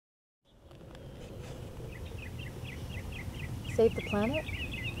Save the planet?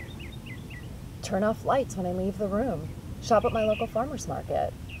 Turn off lights when I leave the room. Shop at my local farmer's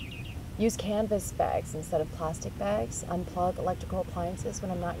market. Use canvas bags instead of plastic bags. Unplug electrical appliances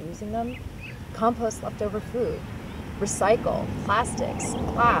when I'm not using them. Compost leftover food. Recycle plastics,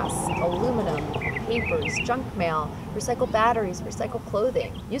 glass, aluminum, papers, junk mail. Recycle batteries, recycle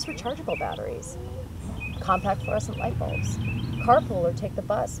clothing. Use rechargeable batteries. Compact fluorescent light bulbs. Carpool or take the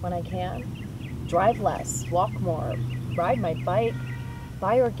bus when I can. Drive less, walk more, ride my bike.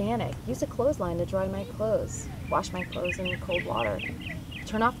 Buy organic. Use a clothesline to dry my clothes. Wash my clothes in cold water.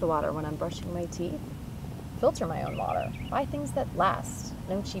 Turn off the water when I'm brushing my teeth. Filter my own water. Buy things that last,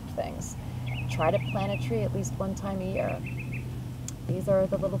 no cheap things. Try to plant a tree at least one time a year. These are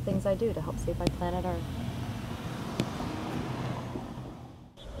the little things I do to help save my planet Earth.